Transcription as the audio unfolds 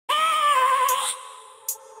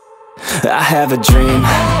I have a dream,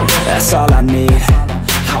 that's all I need.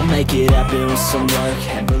 I'll make it happen with some work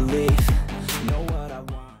and belief. Know what I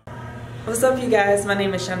want. What's up, you guys? My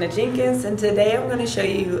name is Shunda Jenkins, and today I'm going to show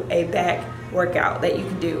you a back workout that you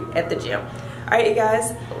can do at the gym. Alright, you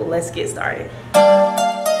guys, let's get started.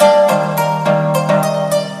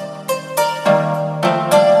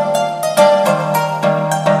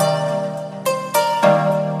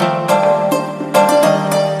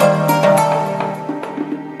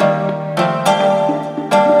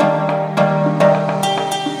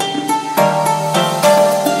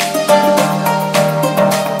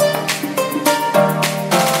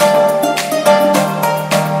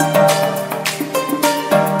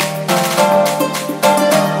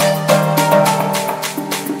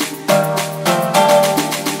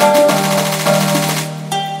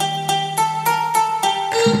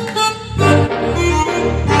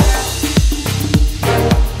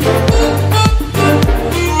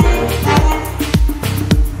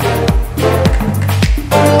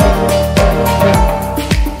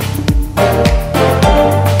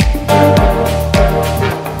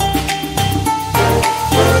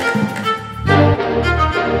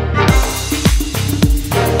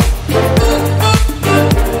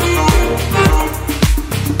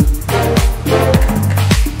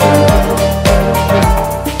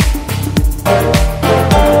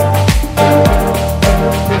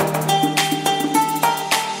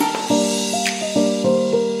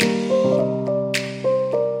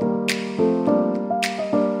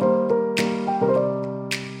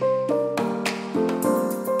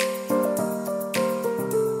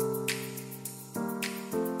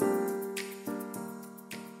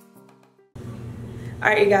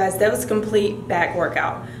 Alright, you guys, that was a complete back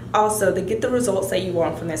workout. Also, to get the results that you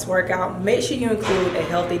want from this workout, make sure you include a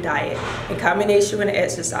healthy diet in combination with an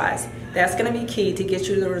exercise. That's going to be key to get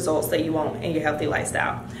you the results that you want in your healthy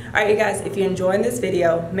lifestyle. Alright, you guys, if you're enjoying this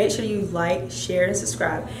video, make sure you like, share, and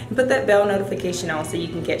subscribe, and put that bell notification on so you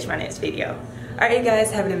can catch my next video. Alright, you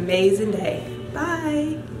guys, have an amazing day.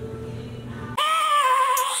 Bye!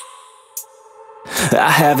 I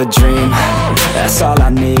have a dream, that's all I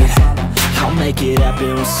need. I'll make it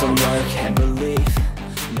happen with some work and belief.